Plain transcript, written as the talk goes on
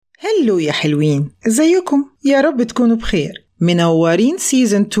هلو يا حلوين، ازيكم؟ يا رب تكونوا بخير. منورين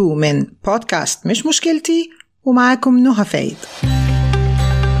سيزن 2 من بودكاست مش مشكلتي، ومعاكم نهى فايد.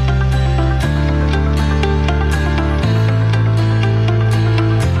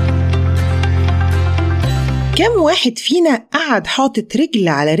 كم واحد فينا قعد حاطط رجل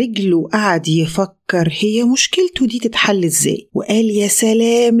على رجل وقعد يفكر هي مشكلته دي تتحل ازاي، وقال يا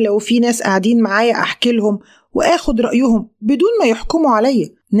سلام لو في ناس قاعدين معايا احكي لهم واخد رأيهم بدون ما يحكموا عليا،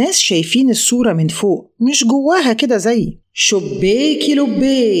 ناس شايفين الصورة من فوق مش جواها كده زي شبيكي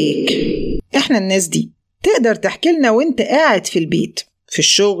لبيك. احنا الناس دي تقدر تحكي لنا وانت قاعد في البيت، في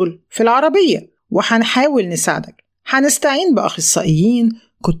الشغل، في العربية، وحنحاول نساعدك. حنستعين بأخصائيين،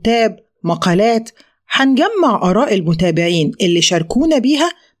 كتاب، مقالات، حنجمع آراء المتابعين اللي شاركونا بيها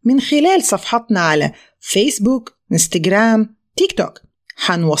من خلال صفحاتنا على فيسبوك، انستجرام، تيك توك.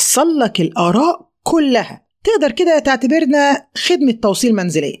 حنوصل لك الآراء كلها، تقدر كده تعتبرنا خدمة توصيل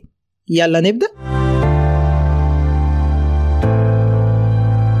منزلية. يلا نبدأ.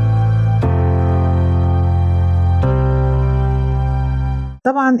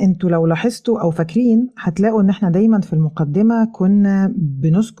 طبعا انتوا لو لاحظتوا او فاكرين هتلاقوا ان احنا دايما في المقدمة كنا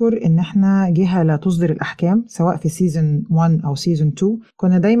بنذكر ان احنا جهة لا تصدر الاحكام، سواء في سيزن 1 او سيزن 2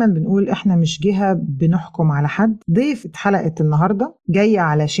 كنا دايما بنقول احنا مش جهة بنحكم على حد. ضيفة حلقة النهاردة جاية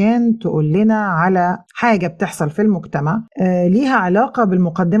علشان تقول لنا على حاجة بتحصل في المجتمع ليها علاقة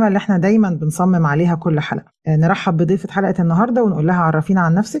بالمقدمة اللي احنا دايما بنصمم عليها كل حلقة. نرحب بضيفة حلقة النهاردة ونقول لها عرفينا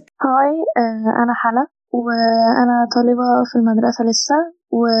عن نفسك. هاي، أنا حلا وأنا طالبة في المدرسة لسه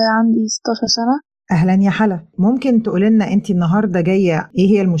وعندي 16 سنة. أهلا يا حلا، ممكن تقول لنا أنت النهاردة جاية إيه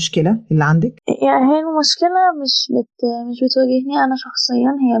هي المشكلة اللي عندك؟ يعني هي المشكلة مش بتواجهني أنا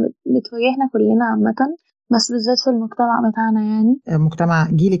شخصيا، هي بتواجهنا كلنا عامة، بس بالذات في المجتمع بتاعنا. يعني مجتمع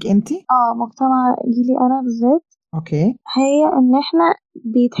جيلك أنت؟ مجتمع جيلي أنا بالذات. أوكي. هي إن إحنا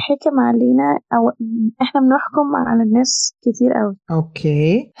بيتحكم علينا أو إحنا بنحكم على الناس كتير قوي.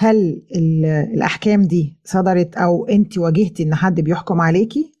 أوكي، هل الأحكام دي صدرت أو أنت واجهتي إن حد بيحكم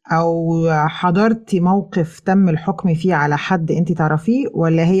عليكي، أو حضرتي موقف تم الحكم فيه على حد أنت تعرفيه،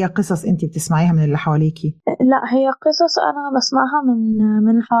 ولا هي قصص أنت بتسمعيها من اللي حواليكي؟ لا، هي قصص أنا بسمعها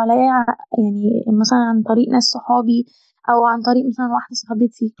من حواليا، يعني مثلا عن طريق ناس صحابي او عن طريق مثلا واحده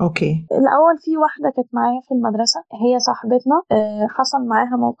صاحبتي. اوكي. الاول في واحده كانت معايا في المدرسه، هي صاحبتنا، حصل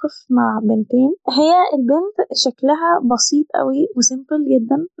معاها موقف مع بنتين. هي البنت شكلها بسيط قوي وسيمبل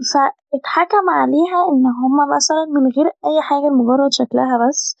جدا، فاتحكم عليها ان هما مثلا من غير اي حاجه، مجرد شكلها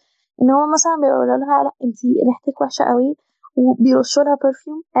بس، ان هما مثلا بيقولوا لها لا انتي ريحتك وحشه قوي، وبيرشوا لها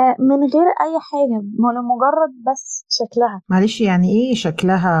برفيوم من غير اي حاجه، لمجرد بس شكلها. معلش، يعني ايه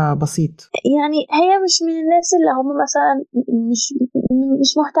شكلها بسيط؟ يعني هي مش من الناس اللي هم مثلا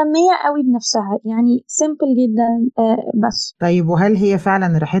مش مهتميه قوي بنفسها، يعني سيمبل جدا بس. طيب وهل هي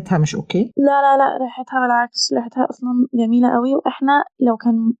فعلا ريحتها مش اوكي؟ لا، ريحتها بالعكس، ريحتها اصلا جميله قوي، واحنا لو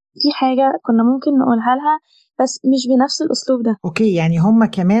كان في حاجه كنا ممكن نقولها لها، بس مش بنفس الاسلوب ده. اوكي، يعني هم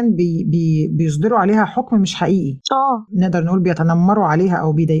كمان بيصدروا عليها حكم مش حقيقي. نقدر نقول بيتنمروا عليها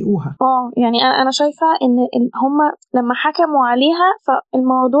او بيضايقوها. يعني انا شايفه ان هم لما حكموا عليها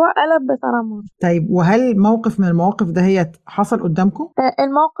فالموضوع قلب بتنمر. طيب وهل موقف من المواقف ده هي حصل قدامكم؟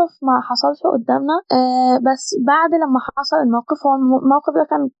 الموقف ما حصلش قدامنا، بس بعد لما حصل الموقف، هو الموقف ده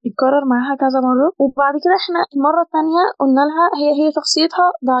كان بيتكرر معاها كذا مره، وبعد كده احنا المره الثانيه قلنا لها هي شخصيتها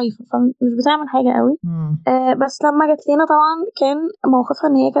ضعيفه فمش بتعمل حاجه قوي. بس لما جت لنا طبعا كان موقفها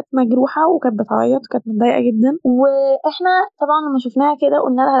ان هي كانت مجروحه وكانت بتعيط وكانت متضايقه جدا، واحنا طبعا لما شفناها كده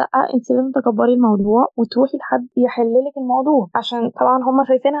قلنا لها لا انت لازم تكبري الموضوع وتروحي لحد يحل لك الموضوع، عشان طبعا هم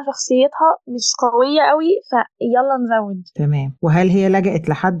شايفينها شخصيتها مش قويه قوي، فيلا نزود. تمام. وهل هي لجأت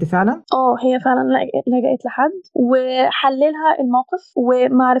لحد فعلا؟ هي فعلا لجأت لحد وحللها الموقف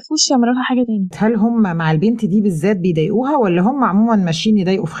وما عرفوش يعملوا لها حاجه تاني. هل هم مع البنت دي بالذات بيضايقوها، ولا هم عموما ماشيين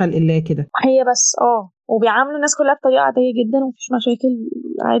يضايقوا في خلق الله كده؟ هي بس وبيعاملوا الناس كلها بطريقه عاديه جدا ومفيش مشاكل،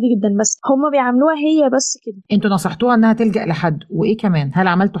 عادي جدا، بس هم بيعاملوها هي بس كده. انتوا نصحتوها انها تلجأ لحد، وايه كمان؟ هل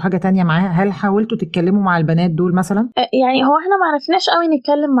عملتوا حاجه تانية معاها؟ هل حاولتوا تتكلموا مع البنات دول مثلا؟ يعني هو احنا ما عرفناش قوي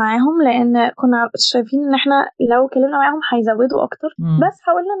نتكلم معاهم، لان كنا شايفين ان احنا لو اتكلمنا معاهم هيزودوا اكتر. بس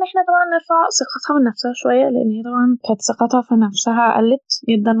حاولنا ان احنا طبعا نرفع ثقتها من نفسها شويه، لان هي طبعا كانت ثقتها في نفسها قلت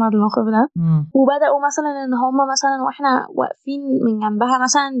جدا بعد الموقف ده. وبداوا مثلا ان هم مثلا واحنا واقفين من جنبها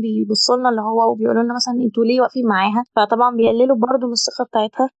مثلا بيبصوا لنا اللي هو وبيقولوا لنا مثلا انتوا ليه واقفين معاها، فطبعا بيقللوا برضو من الثقه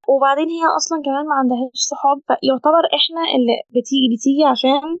بتاعتها. وبعدين هي اصلا كمان ما عندهاش صحاب، فيعتبر احنا اللي بتيجي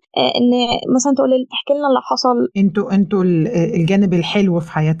عشان ان مثلا تقول تحكي لنا اللي حصل. انتوا الجانب الحلو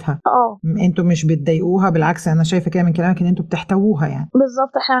في حياتها. انتوا مش بتضايقوها، بالعكس انا شايفه كده من كلامك ان انتوا بتحتووها. يعني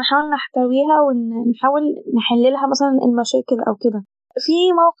بالظبط، احنا بنحاول نحتويها ونحاول نحل لها مثلا المشاكل او كده. في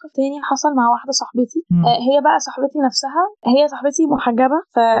موقف تاني حصل مع واحدة صاحبتي. هي بقى صاحبتي نفسها، هي صاحبتي محجبة،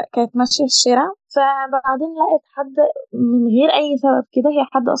 فكانت ماشية في الشارع، فبعدين لقيت حد من غير أي سبب كده، هي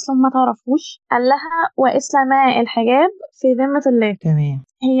حد أصلا ما تعرفوش، قال لها وإسلام الحجاب في ذمة الله. تمام.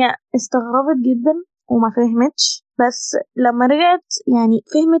 هي استغربت جدا وما فهمتش، بس لما رجعت يعني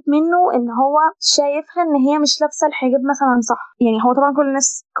فهمت منه ان هو شايفها ان هي مش لابسه الحجاب مثلا صح. يعني هو طبعا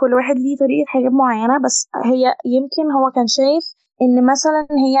كل واحد ليه طريقه حجاب معينه، بس هي يمكن هو كان شايف ان مثلا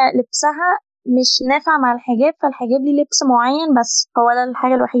هي لبسها مش نافع مع الحجاب، فالحجاب ليه لبس معين بس هو ده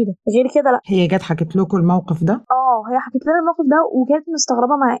الحاجه الوحيده، غير كده لا. هي جت حكت لكم الموقف ده؟ هي حكت لنا الموقف ده وكانت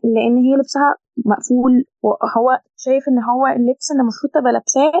مستغربه لان هي لبسها مقفول، وهو شايف ان هو اللبس اللي المفروض تبقى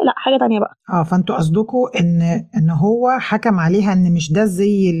لابساه لا حاجه تانية بقى. فانتوا قصدكوا ان هو حكم عليها ان مش ده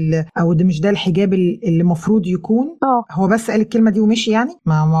زي او ده مش ده الحجاب اللي المفروض يكون. هو بس قال الكلمه دي ومشي، يعني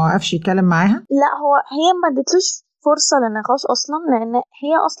ما وقفش يتكلم معاها؟ لا، هي ما ادتلوش فرصه للنقاش اصلا، لان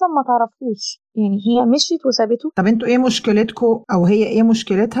هي اصلا ما تعرفوش، يعني هي مشيت وسابته. طب انتوا ايه مشكلتكم، او هي ايه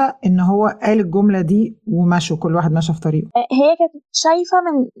مشكلتها ان هو قال الجمله دي ومشوا كل واحد مشى في طريقه؟ هي كانت شايفه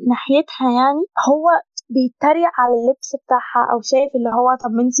من ناحيتها يعني هو بيتريق على اللبس بتاعها، او شايف اللي هو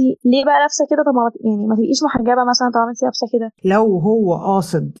طب ما انتي ليه بقى لابسه كده، طب يعني ما تبقيش محجبه مثلا، طب ما انتي لابسه كده. لو هو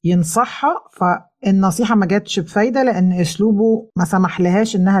قاصد ينصحها فالنصيحه ما جاتش بفايده، لان اسلوبه ما سمح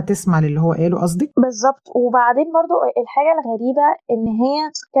لهاش انها تسمع اللي هو قاله. قصدك؟ بالظبط. وبعدين برضو الحاجه الغريبه ان هي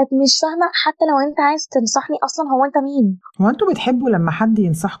كانت مش فاهمه، حتى لو انت عايز تنصحني اصلا هو انت مين؟ هو انتوا بتحبوا لما حد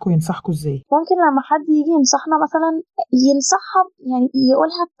ينصحكوا ازاي؟ ممكن لما حد يجي ينصحنا مثلا ينصحها يعني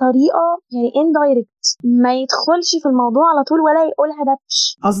يقولها بطريقه يعني indirect، ما يدخلش في الموضوع على طول ولا يقولها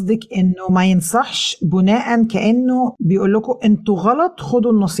دبش. قصدك انه ما ينصحش بناء كانه بيقول لكم انتوا غلط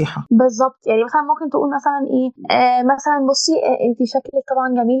خدوا النصيحه؟ بالظبط. يعني مثلا ممكن تقول مثلا ايه، مثلا بصي، انت شكلك طبعا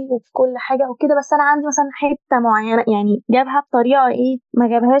جميل وفي كل حاجه وكده، بس انا عندي مثلا حته معينه، يعني جابها بطريقه ايه ما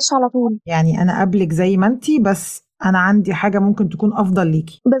جابهاش على طول. يعني انا قبلك زي ما انتي، بس انا عندي حاجه ممكن تكون افضل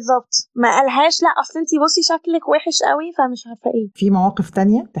ليكي. بالظبط. ما قالهاش لا اصل انتي بصي شكلك وحش قوي فمش عارفه ايه. في مواقف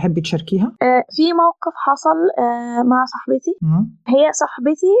تانية تحبي تشاركيها؟ في موقف حصل مع صاحبتي. هي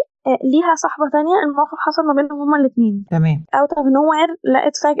صاحبتي ليها صاحبه تانية، الموقف حصل ما بينهم هما الاثنين. تمام. اوت اوف نوير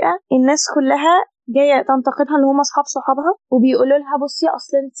لقيت فجاه الناس كلها جايه تنتقدها، اللي هم اصحاب صحابها، وبيقولوا لها بصي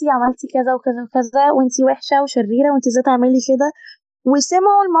اصل انتي عملتي كذا وكذا وكذا وانتي وحشه وشريره وانتي ازاي تعملي كده،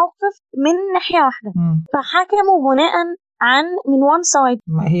 وسمعوا الموقف من ناحيه واحده. فحكموا بناء عن من وان سايد.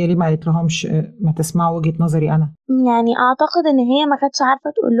 ما هي ليه ما قالت لهمش ما تسمعوا وجهة نظري انا؟ يعني اعتقد ان هي ما كانتش عارفه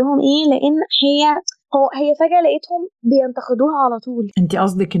تقول لهم ايه، لان هي فجاه لقيتهم بينتقدوها على طول. انت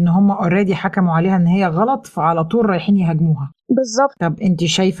قصدك ان هم اوريدي حكموا عليها ان هي غلط، فعلى طول رايحين يهاجموها؟ بالظبط. طب انت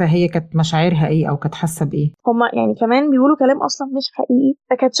شايفه هي كانت مشاعرها ايه او كانت حاسه بايه؟ هما يعني كمان بيقولوا كلام اصلا مش حقيقي،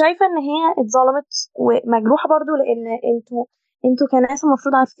 فكانت شايفه ان هي اتظلمت ومجروحه برضو، لان انتوا كناس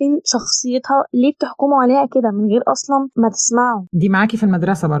المفروض عارفين شخصيتها، ليه بتحكموا عليها كده من غير اصلا ما تسمعوا؟ دي معاكي في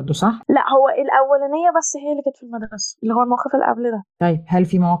المدرسه برضو صح؟ لا، هو الاولانيه بس هي اللي كانت في المدرسه، اللي هو الموقف اللي قبل ده. طيب هل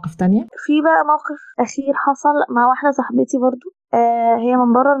في مواقف تانية؟ في بقى موقف اخير حصل مع واحده صاحبتي برضو. هي من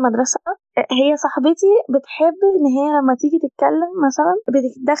بره المدرسه. هي صاحبتي بتحب ان هي لما تيجي تتكلم مثلا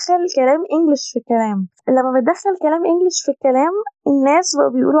بتدخل كلام انجليش في الكلام. لما بتدخل كلام انجليش في الكلام الناس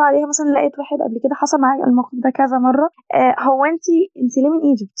بقوا بيقولوا عليها، مثلا لقيت واحد قبل كده حصل معايا الموقف ده كذا مره، هو انت ليه من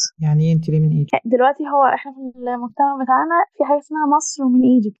ايجيبت؟ يعني ايه انت ليه من ايجيبت؟ دلوقتي هو احنا في المجتمع بتاعنا في حاجه اسمها مصر ومن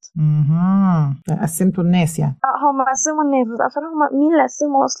ايجيبت. قسمتوا الناس يعني؟ هم قسموا الناس، بس عشان هم مين اللي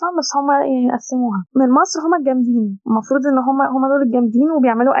قسموا اصلا، بس هم يعني قسموها من مصر هم الجامدين، المفروض ان هم دول الجامدين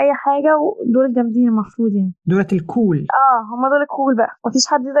وبيعملوا اي حاجه، ودول الجامدين المفروض يعني دولت الكول. هم دول الكول بقى، مفيش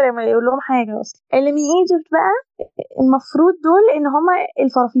حد يقدر يقول لهم حاجه اصلا. اللي من ايجيبت بقى المفروض دول ان هم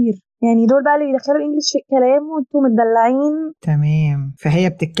الفرافير، يعني دول بقى اللي بيدخلوا انجليش في الكلام وانتوا متدلعين. تمام. فهي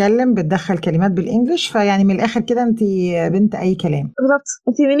بتتكلم بتدخل كلمات بالانجليش، فيعني من الاخر كده انت بنت اي كلام. بالظبط.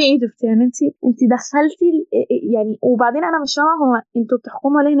 انت من ايجيبت، يعني انت دخلتي يعني. وبعدين انا مش فاهمه هو انتوا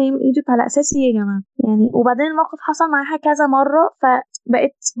بتحكموا علينا من ايجيبت على اساس ايه يا جماعه يعني. وبعدين الموقف حصل معاها كذا مره،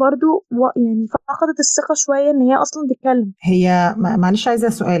 فبقت برضو يعني فقدت الثقه شويه ان هي اصلا تتكلم. هي معلش عايزه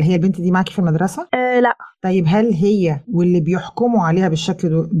سؤال، هي البنت دي معاكي في المدرسه؟ لا. طيب هل هي واللي بيحكموا عليها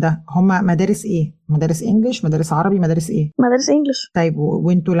بالشكل ده هما مدارس ايه؟ مدارس انجليش، مدارس عربي، مدارس ايه؟ مدارس انجليش. طيب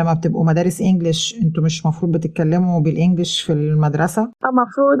وانتوا لما بتبقوا مدارس انجليش انتوا مش مفروض بتتكلموا بالانجليش في المدرسه؟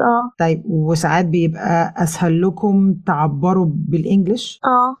 المفروض. طيب وساعات بيبقى اسهل لكم تعبروا بالانجليش؟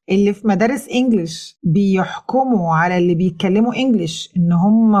 اللي في مدارس انجليش بيحكموا على اللي بيتكلموا انجليش ان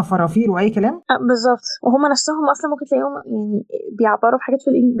هم فرافير واي كلام؟ بالظبط. وهم نفسهم اصلا ممكن تلاقيهم يعني بيعبروا بحاجات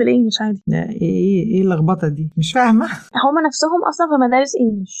بالانجليش عادي. ايه اللخبطه دي؟ مش فاهمه. هم نفسهم اصلا في مدارس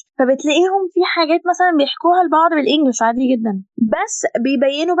انجليش، فبتلاقيهم في حاجات حاجات مثلا بيحكوها لبعض بالانجلش عادي جدا، بس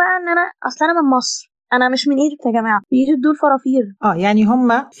بيبينوا بقى ان انا اصلا انا من مصر، انا مش من ايجيبت يا جماعه، ايجيبت دول فرافير. يعني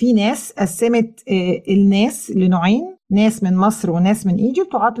هما في ناس قسمت الناس لنوعين، ناس من مصر وناس من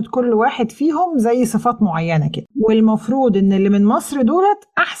ايجيبت، وعطت كل واحد فيهم زي صفات معينه كده، والمفروض ان اللي من مصر دولت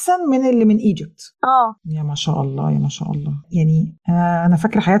احسن من اللي من ايجيبت. يا ما شاء الله، يا ما شاء الله. يعني انا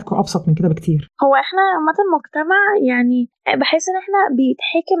فاكره حياتكم ابسط من كده بكتير. هو احنا عامه مجتمع يعني بحس ان احنا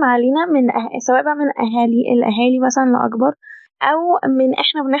بيتحكم علينا من سواء بقى من الاهالي مثلا لاكبر، او من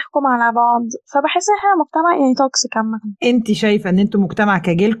احنا بنحكم على بعض، فبحس ان احنا مجتمع يعني توكسك عامه. انت شايفه ان انتوا مجتمع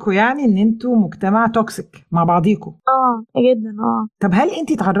كجيلكوا، يعني ان انتوا مجتمع توكسك مع بعضيكم؟ جدا. طب هل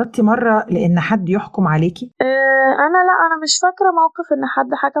انت تعرضتي مره لان حد يحكم عليكي؟ انا مش فاكره موقف ان حد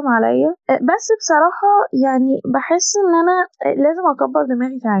حكم عليا، بس بصراحه يعني بحس ان انا لازم اكبر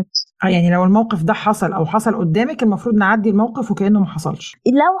دماغي ساعات. يعني لو الموقف ده حصل او حصل قدامك، المفروض نعدي الموقف وكأنه ما حصلش.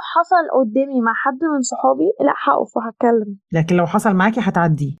 لو حصل قدامي مع حد من صحابي لا هقف وهتكلم، لكن لو حصل معاكي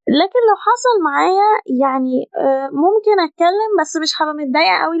هتعديه. لكن لو حصل معايا يعني ممكن اتكلم، بس مش هبقى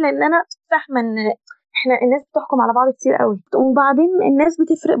متضايقه قوي، لان انا فاهمه ان احنا الناس بتحكم على بعض كتير قوي، وبعدين الناس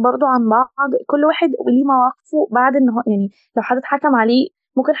بتفرق برضو عن بعض، كل واحد ليه مواقفه بعد ان هو يعني لو حد اتحكم عليه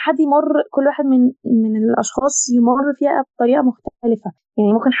ممكن حد يمر، كل واحد من الاشخاص يمر فيها بطريقه مختلفه.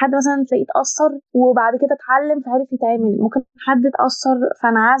 يعني ممكن حد مثلا تلاقيه اتأثر وبعد كده اتعلم فعرف يتعامل، ممكن حد اتأثر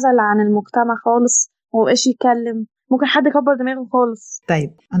فانعزل عن المجتمع خالص ومبقاش يتكلم، ممكن حد كبر دماغه خالص.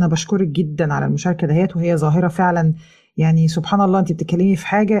 طيب أنا بشكرك جدا على المشاركة دهيت، وهي ظاهرة فعلا يعني سبحان الله. انت بتتكلمي في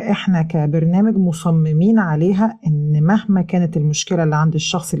حاجة احنا كبرنامج مصممين عليها، ان مهما كانت المشكلة اللي عند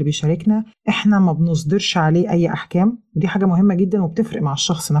الشخص اللي بيشاركنا احنا ما بنصدرش عليه اي احكام، ودي حاجة مهمة جدا وبتفرق مع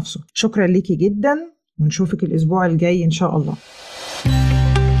الشخص نفسه. شكرا ليكي جدا، ونشوفك الاسبوع الجاي ان شاء الله.